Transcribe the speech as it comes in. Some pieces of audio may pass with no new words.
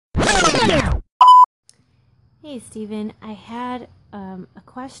Hey, Stephen, I had a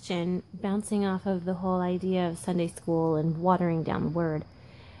question bouncing off of the whole idea of Sunday school and watering down the word.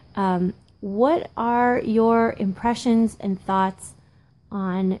 What are your impressions and thoughts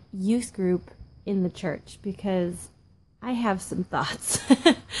on youth group in the church? Because I have some thoughts.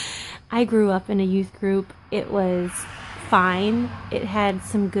 I grew up in a youth group. It was fine. It had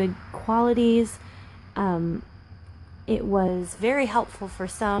some good qualities. Um, it was very helpful for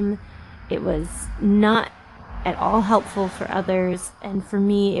some. It was not at all helpful for others, and for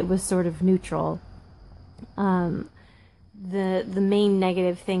me, it was sort of neutral. Um, the main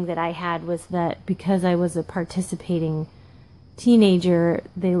negative thing that I had was that because I was a participating teenager,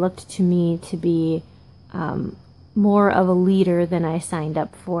 they looked to me to be more of a leader than I signed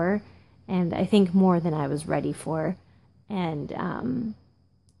up for, and I think more than I was ready for. And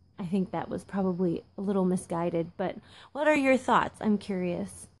I think that was probably a little misguided. But what are your thoughts? I'm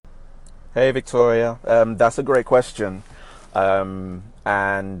curious. Hey Victoria, that's a great question.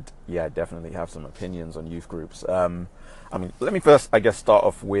 And yeah, I definitely have some opinions on youth groups. Let me first, I guess, start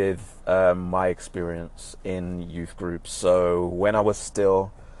off with my experience in youth groups. So when I was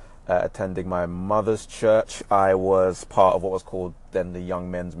still attending my mother's church, I was part of what was called then the Young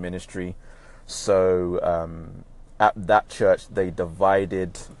Men's Ministry. So at that church, they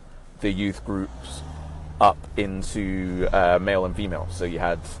divided the youth groups up into male and female. So you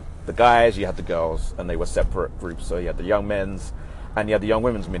had the guys, you had the girls, and they were separate groups. So you had the young men's and you had the young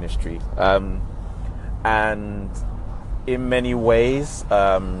women's ministry. And in many ways,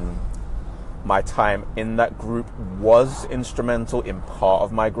 my time in that group was instrumental in part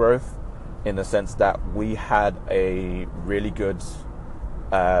of my growth, in the sense that we had a really good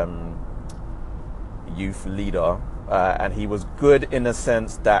youth leader, and he was good in the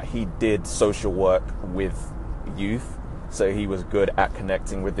sense that he did social work with youth. So he was good at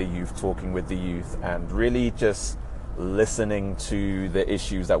connecting with the youth, talking with the youth, and really just listening to the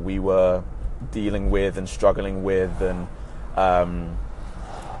issues that we were dealing with and struggling with. And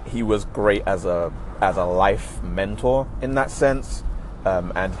he was great as a life mentor in that sense.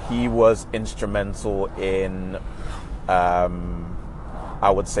 And he was instrumental in, I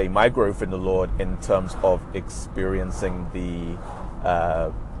would say, my growth in the Lord in terms of experiencing the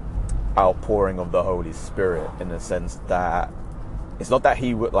outpouring of the Holy Spirit, in the sense that it's not that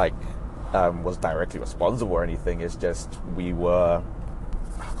he would was directly responsible or anything. It's just I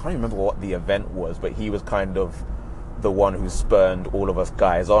can't remember what the event was, but he was kind of the one who spurned all of us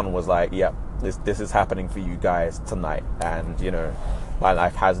guys on, was like, yeah, this is happening for you guys tonight. And my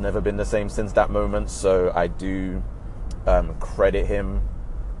life has never been the same since that moment. So I do credit him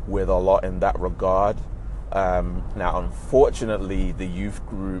with a lot in that regard. Now, unfortunately, the youth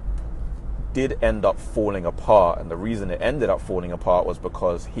group did end up falling apart, and the reason it ended up falling apart was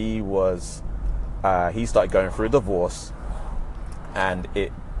because he started going through a divorce, and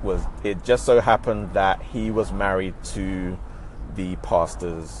it just so happened that he was married to the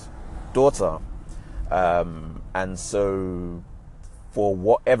pastor's daughter, and so for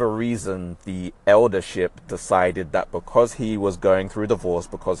whatever reason, the eldership decided that because he was going through divorce,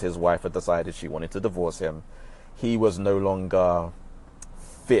 because his wife had decided she wanted to divorce him, he was no longer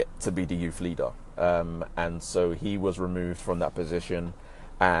fit to be the youth leader, and so he was removed from that position,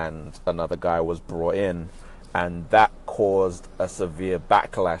 and another guy was brought in, and that caused a severe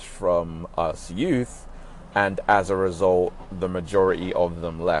backlash from us youth, and as a result, the majority of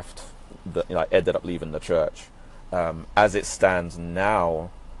them left. Ended up leaving the church. As it stands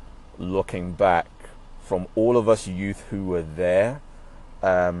now, looking back, from all of us youth who were there,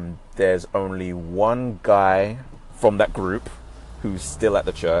 there's only one guy from that group who's still at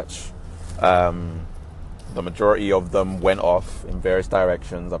the church. The majority of them went off in various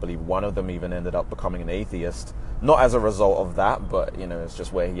directions. I believe one of them even ended up becoming an atheist. Not as a result of that, but it's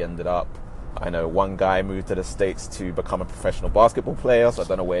just where he ended up. I know one guy moved to the States to become a professional basketball player, so I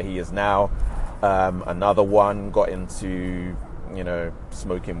don't know where he is now. Another one got into,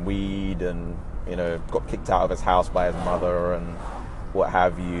 smoking weed and, got kicked out of his house by his mother and what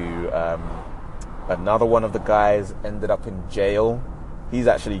have you. Another one of the guys ended up in jail. He's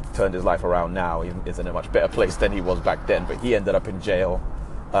actually turned his life around now. He is in a much better place than he was back then, but he ended up in jail.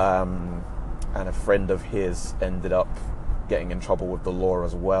 And a friend of his ended up getting in trouble with the law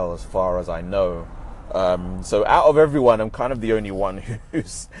as well, as far as I know. So out of everyone, I'm kind of the only one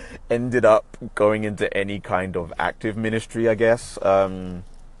who's ended up going into any kind of active ministry, I guess. And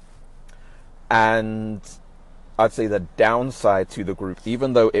I'd say the downside to the group,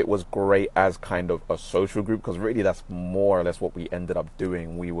 even though it was great as kind of a social group, because really that's more or less what we ended up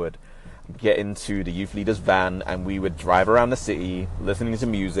doing. We would get into the youth leader's van, and we would drive around the city, listening to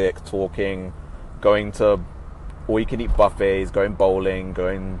music, talking, going to all-you-can-eat buffets, going bowling,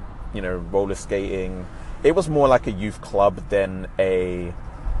 going, roller skating. It was more like a youth club than a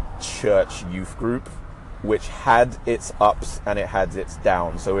church youth group, which had its ups and it had its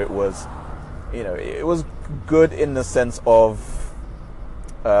downs. So it was, it was good in the sense of,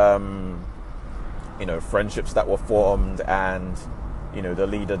 friendships that were formed, and, the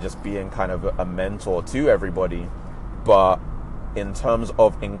leader just being kind of a mentor to everybody. But in terms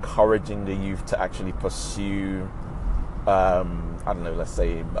of encouraging the youth to actually pursue, let's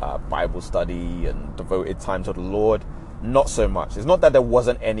say Bible study and devoted time to the Lord, not so much. It's not that there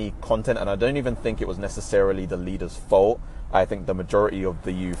wasn't any content, and I don't even think it was necessarily the leader's fault. I think the majority of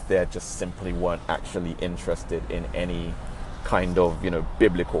the youth there just simply weren't actually interested in any kind of,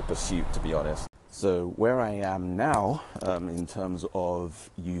 biblical pursuit, to be honest. So where I am now, in terms of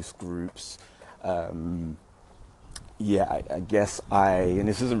youth groups, I guess and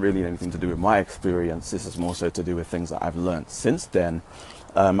this isn't really anything to do with my experience, this is more so to do with things that I've learned since then.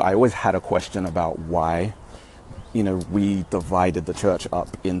 I always had a question about why, we divided the church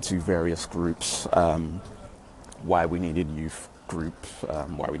up into various groups, why we needed youth groups,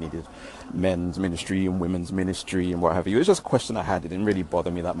 why we needed men's ministry and women's ministry and what have you. It was just a question I had. It didn't really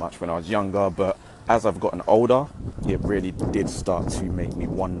bother me that much when I was younger, but as I've gotten older, it really did start to make me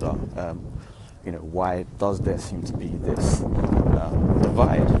wonder, why does there seem to be this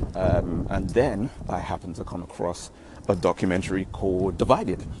divide? And then I happened to come across a documentary called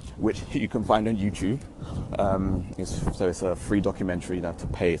Divided, which you can find on YouTube. It's a free documentary. You don't have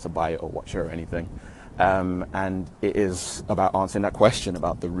to pay to buy it or watch it or anything. And it is about answering that question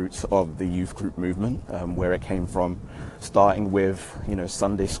about the roots of the youth group movement, where it came from, starting with,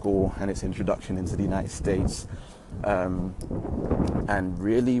 Sunday school and its introduction into the United States. And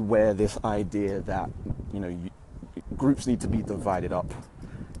really where this idea that, groups need to be divided up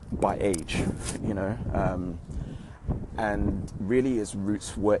by age, and really its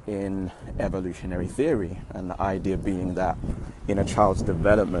roots were in evolutionary theory, and the idea being that in a child's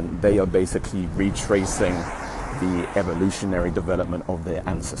development, they are basically retracing the evolutionary development of their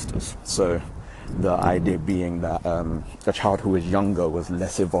ancestors. So the idea being that a child who was younger was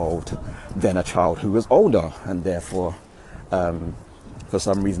less evolved than a child who was older, and therefore for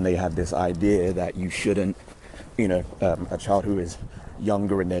some reason they had this idea that you shouldn't, a child who is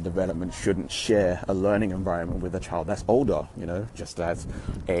younger in their development shouldn't share a learning environment with a child that's older, just as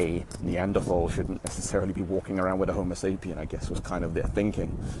a Neanderthal shouldn't necessarily be walking around with a Homo sapien, I guess was kind of their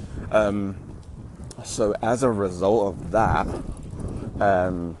thinking. So as a result of that,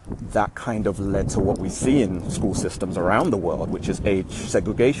 that kind of led to what we see in school systems around the world, which is age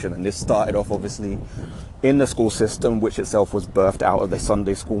segregation. And this started off obviously in the school system, which itself was birthed out of the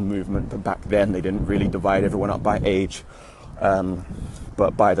Sunday school movement. But back then they didn't really divide everyone up by age.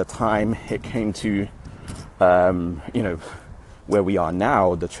 But by the time it came to, where we are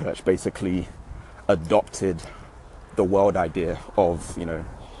now, the church basically adopted the world idea of,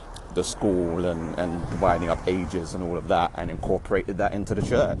 the school and dividing up ages and all of that, and incorporated that into the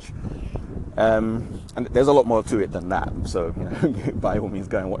church. And there's a lot more to it than that. So, by all means,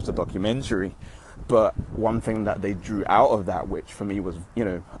 go and watch the documentary. But one thing that they drew out of that, which for me was,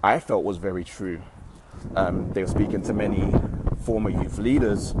 I felt was very true. They were speaking to many former youth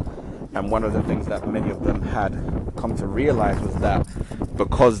leaders, and one of the things that many of them had come to realize was that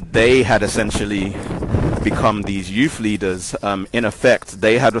because they had essentially become these youth leaders, in effect,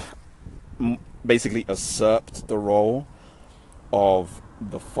 they had basically usurped the role of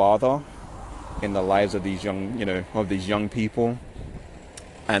the father in the lives of these young people,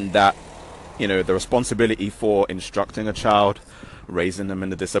 and that, the responsibility for instructing a child, raising them in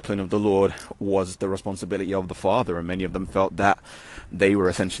the discipline of the Lord, was the responsibility of the father. And many of them felt that they were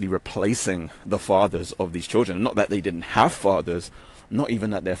essentially replacing the fathers of these children. Not that they didn't have fathers, not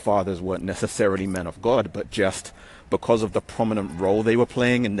even that their fathers weren't necessarily men of God, but just because of the prominent role they were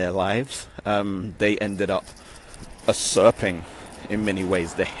playing in their lives, they ended up usurping, in many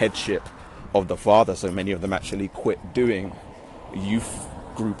ways, the headship of the father. So many of them actually quit doing youth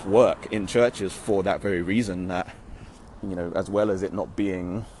group work in churches for that very reason, that, as well as it not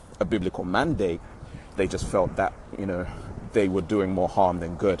being a biblical mandate, they just felt that, they were doing more harm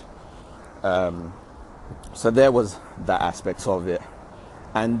than good. So there was that aspect of it.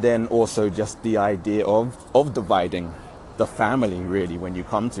 And then also just the idea of dividing the family, really, when you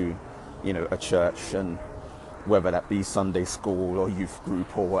come to, a church, and whether that be Sunday school or youth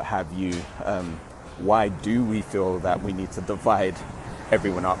group or what have you. Why do we feel that we need to divide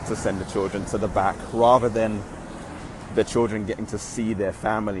everyone up to send the children to the back, rather than the children getting to see their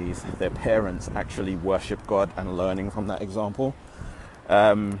families, their parents actually worship God and learning from that example.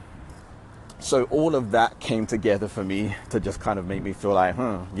 So all of that came together for me to just kind of make me feel like,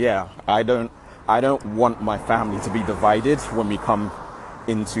 yeah, I don't want my family to be divided when we come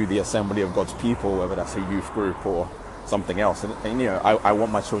into the assembly of God's people, whether that's a youth group or something else. And you know, I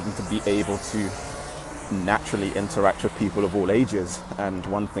want my children to be able to naturally interact with people of all ages. And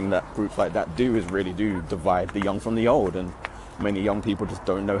one thing that groups like that do is really do divide the young from the old. And many young people just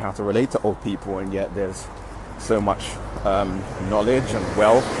don't know how to relate to old people, and yet there's so much knowledge and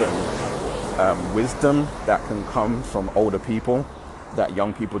wealth and wisdom that can come from older people that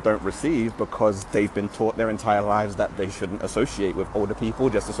young people don't receive, because they've been taught their entire lives that they shouldn't associate with older people,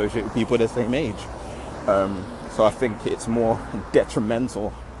 just associate with people their same age. So I think it's more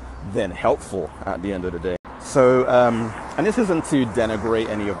detrimental than helpful at the end of the day. So, and this isn't to denigrate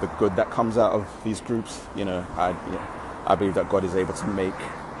any of the good that comes out of these groups. I believe that God is able to make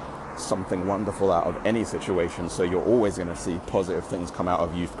something wonderful out of any situation. So you're always going to see positive things come out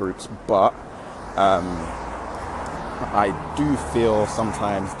of youth groups. But I do feel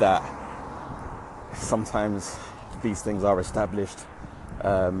sometimes that these things are established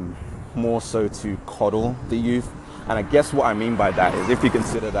more so to coddle the youth. And I guess what I mean by that is, if you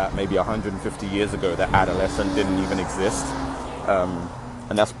consider that maybe 150 years ago that adolescent didn't even exist,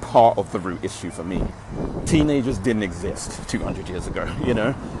 and that's part of the root issue for me. Teenagers didn't exist 200 years ago, you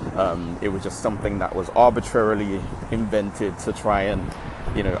know. It was just something that was arbitrarily invented to try and,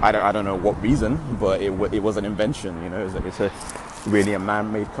 you know, I don't know what reason, but it was an invention, you know. It's really a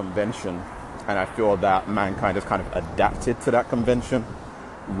man-made convention, and I feel that mankind has kind of adapted to that convention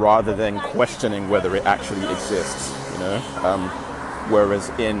rather than questioning whether it actually exists, you know. Whereas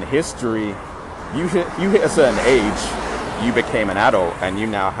in history, you hit a certain age, you became an adult, and you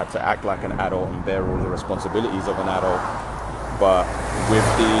now had to act like an adult and bear all the responsibilities of an adult. But with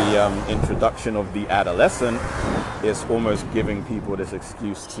the introduction of the adolescent, it's almost giving people this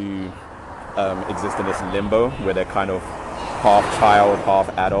excuse to exist in this limbo where they're kind of half child, half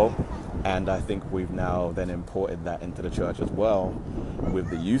adult. And I think we've now then imported that into the church as well with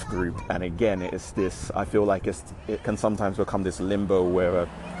the youth group. And again, it's this, I feel like it can sometimes become this limbo where a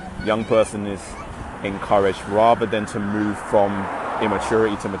young person is encouraged, rather than to move from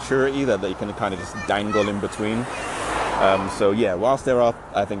immaturity to maturity, that they can kind of just dangle in between. So yeah, whilst there are,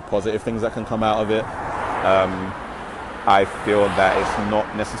 I think, positive things that can come out of it, I feel that it's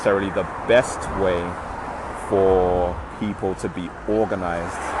not necessarily the best way for people to be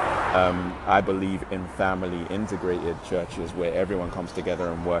organized. I believe in family integrated churches where everyone comes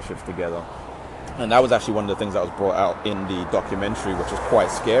together and worships together. And that was actually one of the things that was brought out in the documentary, which was quite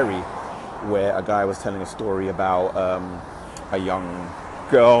scary, where a guy was telling a story about a young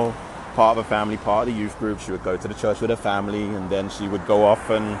girl, part of a family, part of the youth group. She would go to the church with her family, and then she would go off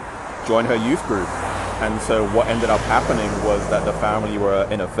and join her youth group. And so what ended up happening was that the family were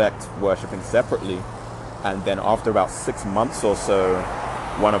in effect worshipping separately. And then after about 6 months or so,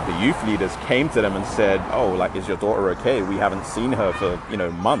 one of the youth leaders came to them and said, "Oh, like, is your daughter okay? We haven't seen her for,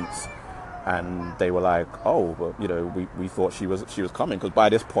 months." And they were like, "Oh, well, we thought she was coming," because by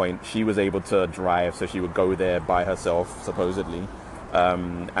this point she was able to drive, so she would go there by herself supposedly.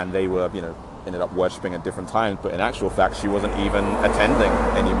 And they were, ended up worshiping at different times, but in actual fact she wasn't even attending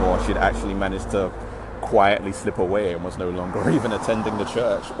anymore. She'd actually managed to quietly slip away and was no longer even attending the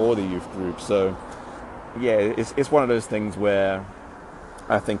church or the youth group. So yeah, it's one of those things where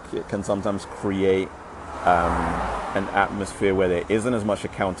I think it can sometimes create an atmosphere where there isn't as much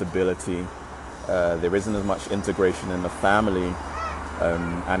accountability, there isn't as much integration in the family,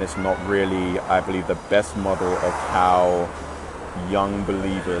 and it's not really, I believe, the best model of how young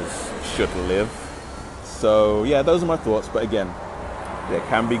believers should live. So yeah, those are my thoughts. But again, there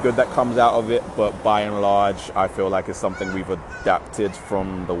can be good that comes out of it, but by and large I feel like it's something we've adapted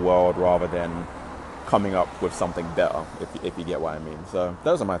from the world rather than coming up with something better, if you get what I mean. So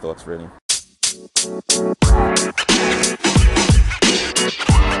those are my thoughts, really.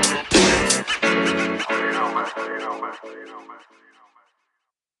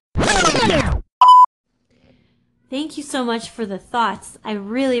 Thank you so much for the thoughts. I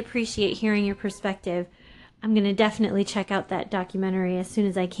really appreciate hearing your perspective. I'm going to definitely check out that documentary as soon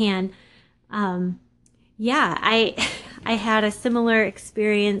as I can. I had a similar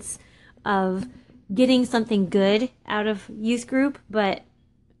experience of getting something good out of youth group, but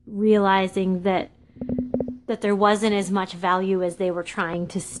realizing that there wasn't as much value as they were trying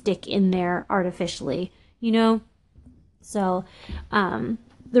to stick in there artificially, So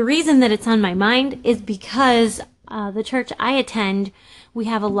the reason that it's on my mind is because the church I attend, we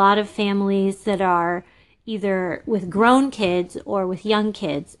have a lot of families that are either with grown kids or with young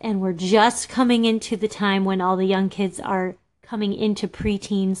kids. And we're just coming into the time when all the young kids are coming into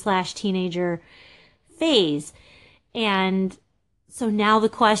preteen/teenager phase. And so now the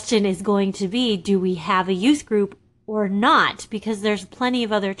question is going to be, do we have a youth group or not? Because there's plenty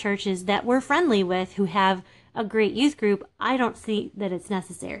of other churches that we're friendly with who have a great youth group. I don't see that it's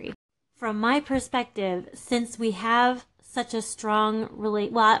necessary. From my perspective, since we have such a strong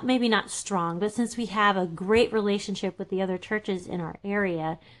well, maybe not strong, but since we have a great relationship with the other churches in our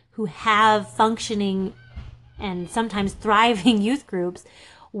area who have functioning and sometimes thriving youth groups,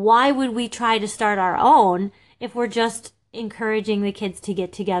 why would we try to start our own if we're just encouraging the kids to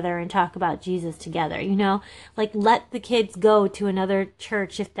get together and talk about Jesus together? You know, like, let the kids go to another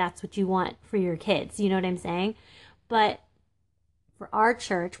church if that's what you want for your kids. You know what I'm saying? But for our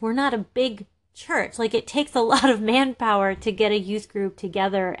church, we're not a big church. Like, it takes a lot of manpower to get a youth group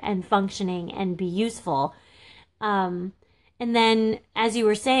together and functioning and be useful. And then, as you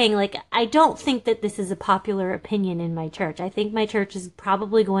were saying, like, I don't think that this is a popular opinion in my church. I think my church is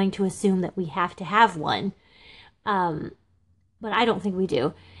probably going to assume that we have to have one. But I don't think we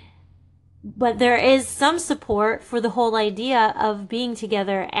do. But there is some support for the whole idea of being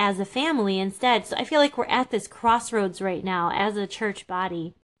together as a family instead. So I feel like we're at this crossroads right now as a church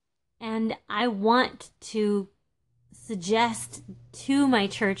body. And I want to suggest to my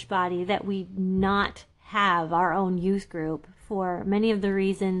church body that we not have our own youth group for many of the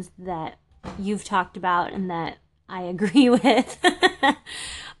reasons that you've talked about and that I agree with.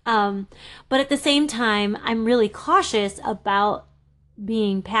 But at the same time, I'm really cautious about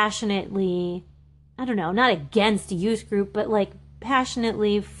being passionately, I don't know, not against a youth group, but like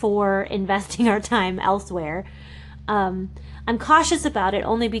passionately for investing our time elsewhere. I'm cautious about it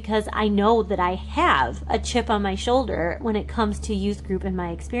only because I know that I have a chip on my shoulder when it comes to youth group and my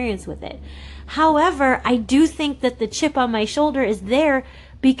experience with it. However, I do think that the chip on my shoulder is there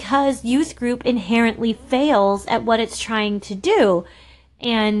because youth group inherently fails at what it's trying to do.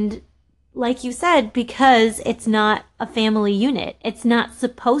 And like you said, because it's not a family unit. It's not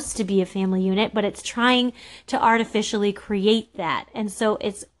supposed to be a family unit, but it's trying to artificially create that. And so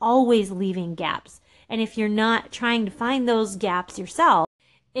it's always leaving gaps. And if you're not trying to find those gaps yourself,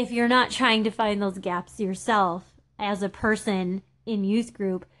 as a person in youth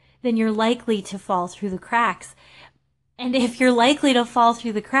group, then you're likely to fall through the cracks. And if you're likely to fall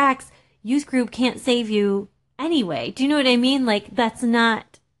through the cracks, youth group can't save you anyway. Do you know what I mean? Like, that's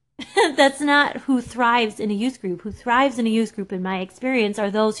not who thrives in a youth group. Who thrives in a youth group, in my experience, are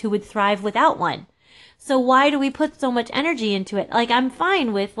those who would thrive without one. So why do we put so much energy into it? Like, I'm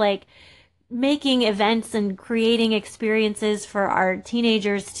fine with, like, making events and creating experiences for our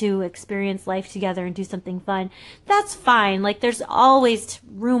teenagers to experience life together and do something fun. That's fine. Like, there's always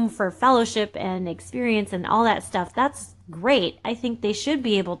room for fellowship and experience and all that stuff. That's great. I think they should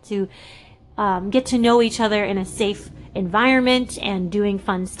be able to get to know each other in a safe environment and doing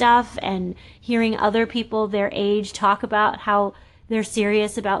fun stuff and hearing other people their age talk about how they're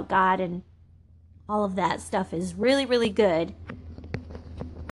serious about God, and all of that stuff is really, really good.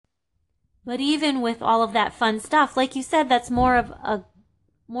 But even with all of that fun stuff, like you said, that's more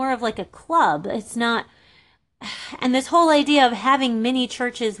of like a club. It's not, and this whole idea of having mini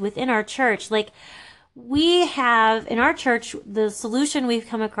churches within our church, like, we have in our church, the solution we've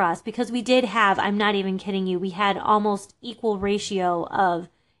come across, because we did have, I'm not even kidding you, we had almost equal ratio of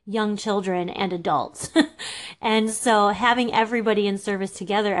young children and adults. And so having everybody in service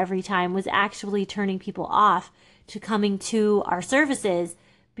together every time was actually turning people off to coming to our services,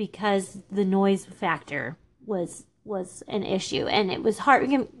 because the noise factor was an issue, and it was hard.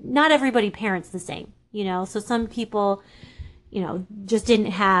 Not everybody parents the same, you know, so some people, you know, just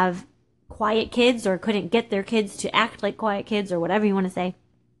didn't have quiet kids or couldn't get their kids to act like quiet kids or whatever you want to say.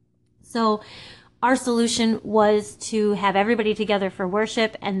 So our solution was to have everybody together for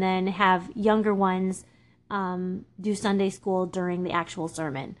worship and then have younger ones do Sunday school during the actual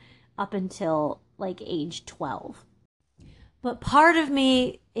sermon up until like age 12. But part of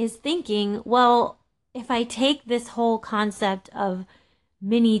me is thinking, well, if I take this whole concept of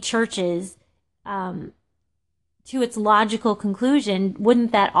mini churches to its logical conclusion,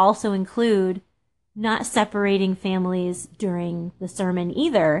 wouldn't that also include not separating families during the sermon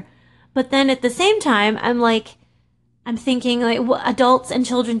either? But then at the same time, I'm thinking, like, well, adults and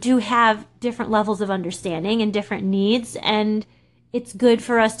children do have different levels of understanding and different needs, and it's good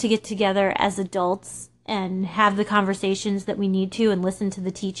for us to get together as adults and have the conversations that we need to and listen to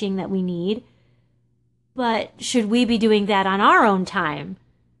the teaching that we need. But should we be doing that on our own time?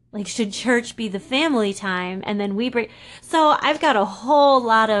 Like, should church be the family time and then we bring... So I've got a whole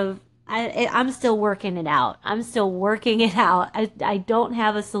lot of I'm still working it out. I'm still working it out. I don't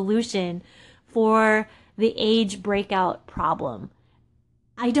have a solution for the age breakout problem.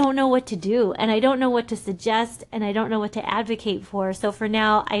 I don't know what to do, and I don't know what to suggest, and I don't know what to advocate for. So for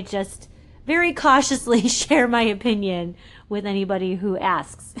now, I just very cautiously share my opinion with anybody who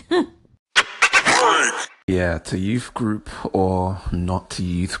asks. Yeah, to youth group or not to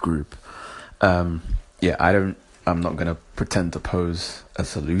youth group. Yeah, I'm not going to pretend to pose a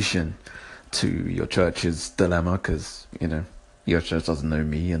solution to your church's dilemma, because, your church doesn't know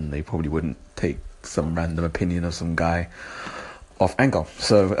me, and they probably wouldn't take some random opinion of some guy off Anchor.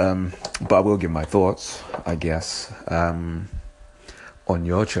 So, but I will give my thoughts, I guess, on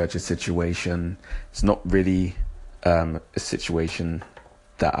your church's situation. It's not really a situation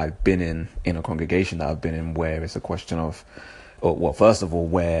that I've been in a congregation that I've been in, where it's a question of, well, first of all,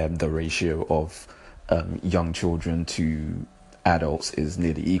 where the ratio of young children to adults is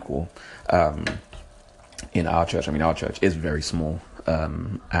nearly equal. In our church, our church is very small,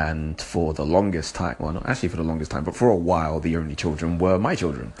 and for the longest time, well, not actually for the longest time, but for a while, the only children were my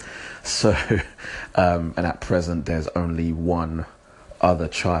children. So, and at present, there's only one other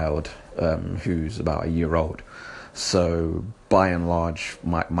child who's about a year old. So by and large,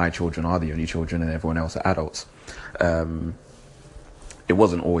 my children are the only children, and everyone else are adults. It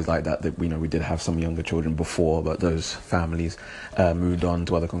wasn't always like that we did have some younger children before, but those families moved on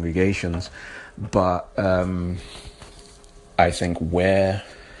to other congregations. But I think where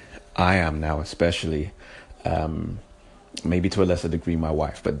I am now, especially, maybe to a lesser degree my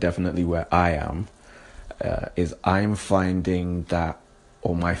wife, but definitely where I am, is I'm finding that,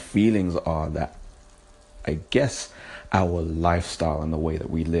 or my feelings are that, I guess our lifestyle and the way that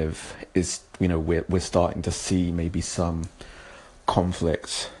we live is, we're starting to see maybe some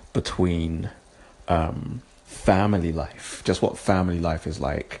conflict between family life, just what family life is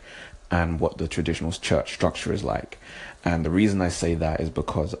like, and what the traditional church structure is like. And the reason I say that is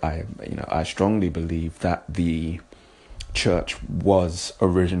because I strongly believe that the church was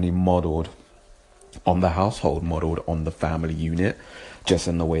originally modeled on the household, modeled on the family unit, just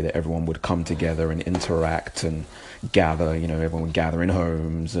in the way that everyone would come together and interact and gather, everyone would gather in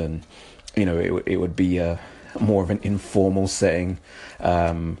homes, and, it would be more of an informal setting,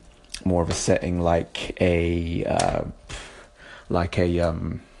 more of a setting like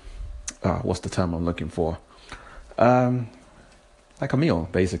what's the term I'm looking for? Like a meal,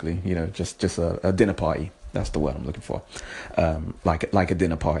 basically, just a dinner party. That's the word I'm looking for. Like a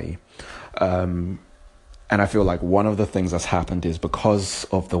dinner party. And I feel like one of the things that's happened is, because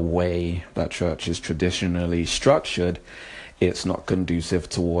of the way that church is traditionally structured, it's not conducive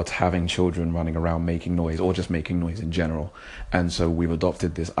towards having children running around making noise, or just making noise in general. And so we've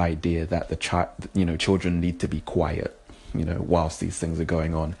adopted this idea that children need to be quiet, whilst these things are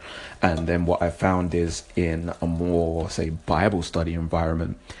going on. And then what I found is, in a more, say, Bible study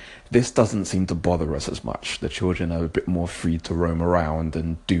environment, this doesn't seem to bother us as much. The children are a bit more free to roam around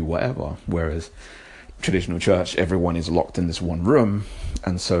and do whatever. Whereas traditional church, everyone is locked in this one room.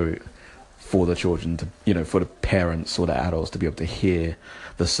 And so for the children to, for the parents or the adults to be able to hear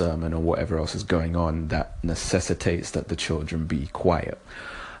the sermon or whatever else is going on, that necessitates that the children be quiet.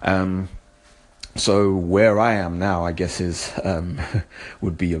 So where I am now, I guess, is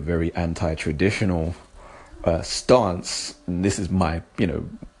would be a very anti-traditional stance. And this is my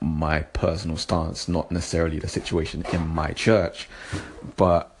personal stance, not necessarily the situation in my church,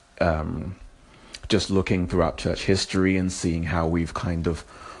 but just looking throughout church history and seeing how we've kind of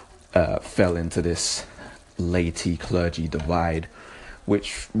fell into this laity clergy divide,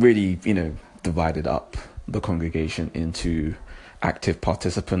 which really, divided up the congregation into active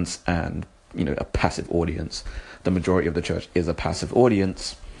participants and, a passive audience. The majority of the church is a passive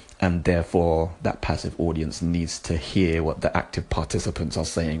audience, and therefore that passive audience needs to hear what the active participants are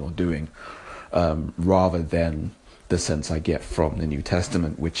saying or doing, rather than the sense I get from the New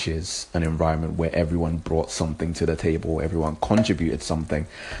Testament, which is an environment where everyone brought something to the table, everyone contributed something.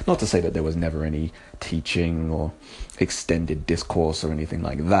 Not to say that there was never any teaching or extended discourse or anything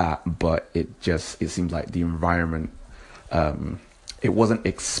like that, but it seemed like the environment, it wasn't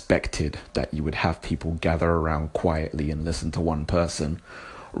expected that you would have people gather around quietly and listen to one person,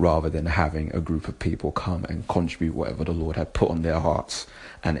 rather than having a group of people come and contribute whatever the Lord had put on their hearts,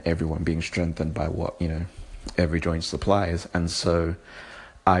 and everyone being strengthened by what, every joint supplies. And so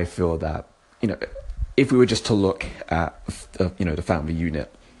I feel that, if we were just to look at, the family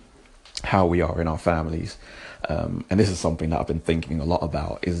unit, how we are in our families, and this is something that I've been thinking a lot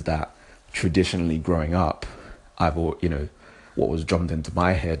about, is that traditionally growing up, what was drummed into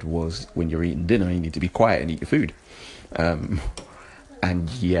my head was, when you're eating dinner, you need to be quiet and eat your food. And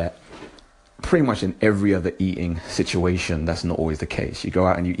yet pretty much in every other eating situation, that's not always the case. You go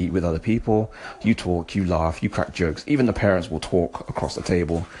out and you eat with other people, you talk, you laugh, you crack jokes. Even the parents will talk across the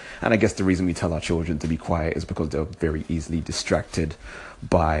table. And I guess the reason we tell our children to be quiet is because they're very easily distracted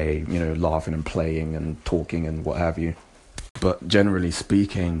by, laughing and playing and talking and what have you. But generally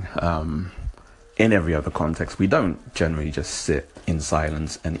speaking, in every other context, we don't generally just sit in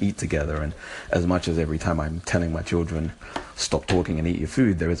silence and eat together. And as much as every time I'm telling my children, stop talking and eat your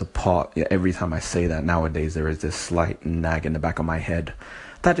food, there is a part, every time I say that nowadays, there is this slight nag in the back of my head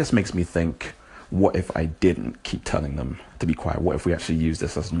that just makes me think, what if I didn't keep telling them to be quiet? What if we actually use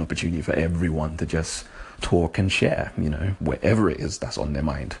this as an opportunity for everyone to just talk and share, whatever it is that's on their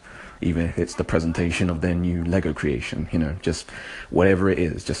mind? Even if it's the presentation of their new Lego creation, just whatever it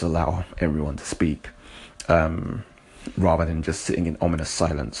is, just allow everyone to speak, rather than just sitting in ominous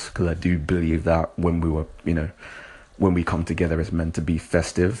silence. Because I do believe that when we come together, it's meant to be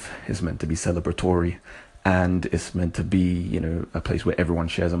festive, it's meant to be celebratory, and it's meant to be, a place where everyone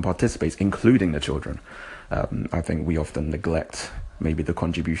shares and participates, including the children. I think we often neglect maybe the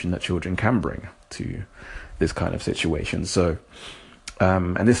contribution that children can bring to this kind of situation. So,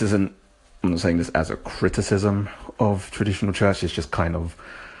 and this isn't, I'm not saying this as a criticism of traditional church. It's just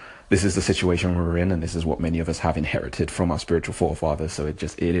this is the situation we're in, and this is what many of us have inherited from our spiritual forefathers. So it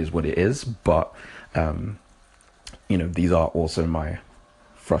is what it is. But, these are also my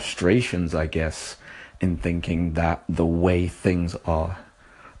frustrations, I guess, in thinking that the way things are,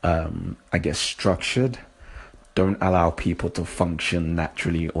 structured, don't allow people to function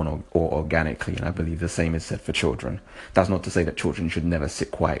naturally or organically. And I believe the same is said for children. That's not to say that children should never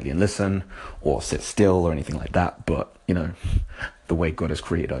sit quietly and listen or sit still or anything like that. But, the way God has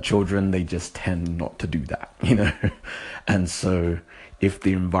created our children, they just tend not to do that, And so if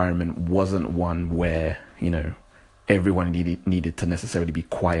the environment wasn't one where, everyone needed to necessarily be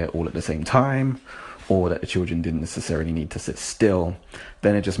quiet all at the same time, or that the children didn't necessarily need to sit still,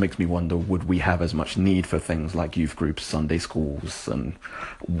 then it just makes me wonder, would we have as much need for things like youth groups, Sunday schools, and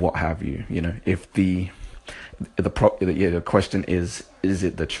what have you? If the question is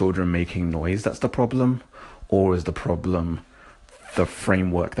it the children making noise that's the problem, or is the problem the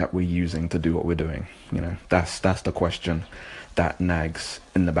framework that we're using to do what we're doing? That's the question that nags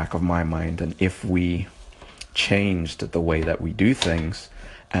in the back of my mind. And if we changed the way that we do things,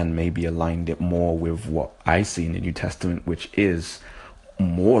 and maybe aligned it more with what I see in the New Testament, which is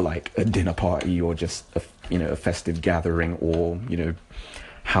more like a dinner party or just a festive gathering, or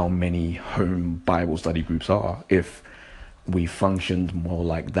how many home Bible study groups are. If we functioned more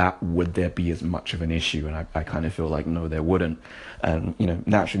like that, would there be as much of an issue? And I kind of feel like no, there wouldn't. And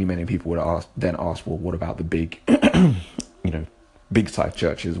naturally, many people would ask, well, what about the big, big size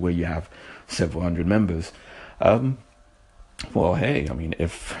churches where you have several hundred members? Well, hey,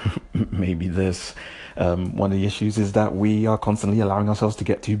 if maybe this, one of the issues is that we are constantly allowing ourselves to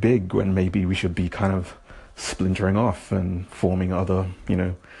get too big, when maybe we should be kind of splintering off and forming other,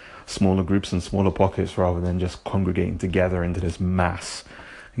 smaller groups and smaller pockets, rather than just congregating together into this mass,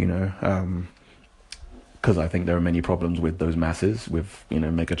 because I think there are many problems with those masses, with,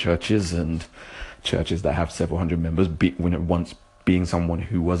 mega churches and churches that have several hundred members. Once being someone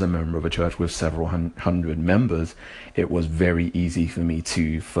who was a member of a church with several hundred members, it was very easy for me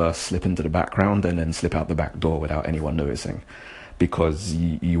to first slip into the background and then slip out the back door without anyone noticing, because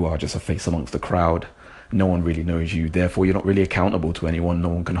you are just a face amongst the crowd. No one really knows you, therefore you're not really accountable to anyone. No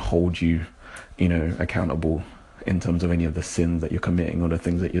one can hold you, accountable in terms of any of the sins that you're committing or the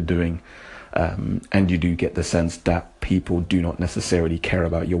things that you're doing. And you do get the sense that people do not necessarily care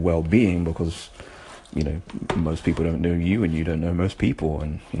about your well-being, because most people don't know you and you don't know most people.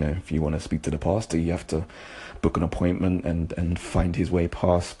 And, if you want to speak to the pastor, you have to book an appointment and find your way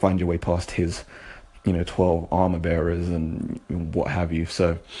past his, 12 armor bearers and what have you.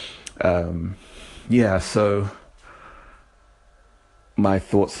 So, so my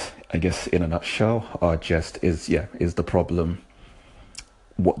thoughts, I guess, in a nutshell are is the problem,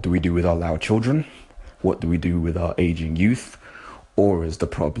 what do we do with our loud children? What do we do with our aging youth? Or is the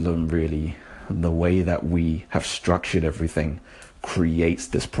problem really the way that we have structured everything creates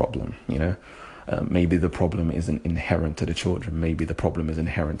this problem? Maybe the problem isn't inherent to the children. Maybe the problem is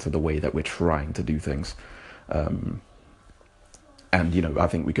inherent to the way that we're trying to do things. And I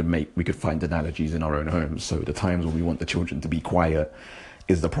think we could find analogies in our own homes. So the times when we want the children to be quiet,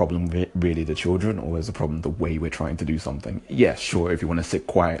 is the problem really the children, or is the problem the way we're trying to do something? Yeah, sure, if you want to sit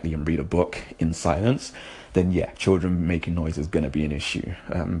quietly and read a book in silence, then yeah, children making noise is going to be an issue.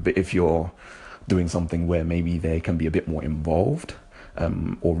 But if you're doing something where maybe they can be a bit more involved,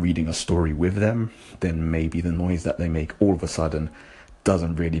 or reading a story with them, then maybe the noise that they make all of a sudden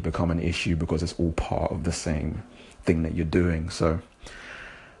doesn't really become an issue because it's all part of the same thing that you're doing. So,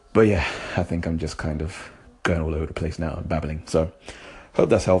 but yeah, I think I'm just kind of going all over the place now and babbling. So hope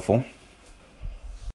that's helpful.